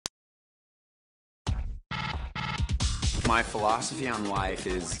My philosophy on life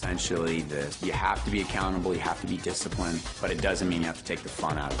is essentially this. You have to be accountable, you have to be disciplined, but it doesn't mean you have to take the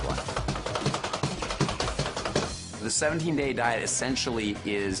fun out of life. The 17-day diet essentially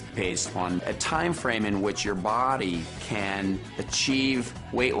is based on a time frame in which your body can achieve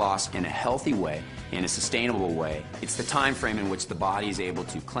weight loss in a healthy way, in a sustainable way. It's the time frame in which the body is able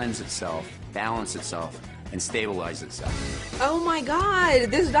to cleanse itself, balance itself, and stabilize itself. Oh my God,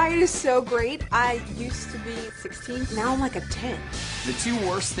 this diet is so great. I used to be 16, now I'm like a 10. The two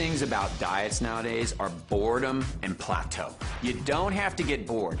worst things about diets nowadays are boredom and plateau. You don't have to get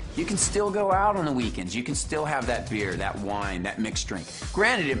bored. You can still go out on the weekends. You can still have that beer, that wine, that mixed drink.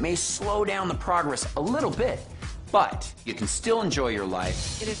 Granted, it may slow down the progress a little bit, but you can still enjoy your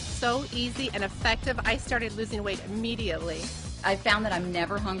life. It is so easy and effective. I started losing weight immediately. I found that I'm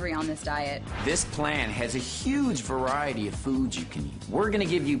never hungry on this diet. This plan has a huge variety of foods you can eat. We're going to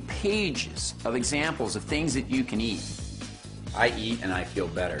give you pages of examples of things that you can eat. I eat and I feel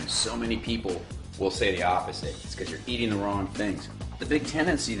better. So many people will say the opposite. It's because you're eating the wrong things. The big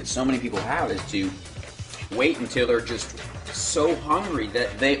tendency that so many people have is to wait until they're just so hungry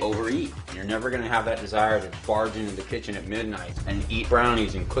that they overeat. You're never going to have that desire to barge into the kitchen at midnight and eat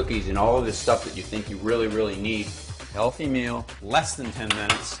brownies and cookies and all of this stuff that you think you really, really need. Healthy meal, less than 10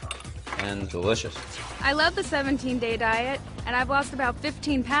 minutes, and delicious. I love the 17-day diet, and I've lost about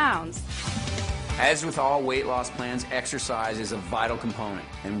 15 pounds. As with all weight loss plans, exercise is a vital component,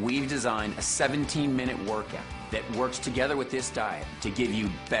 and we've designed a 17-minute workout that works together with this diet to give you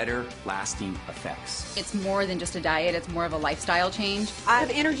better, lasting effects. It's more than just a diet, it's more of a lifestyle change. I have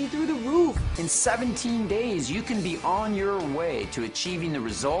energy through the roof. In 17 days, you can be on your way to achieving the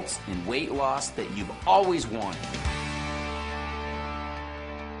results in weight loss that you've always wanted.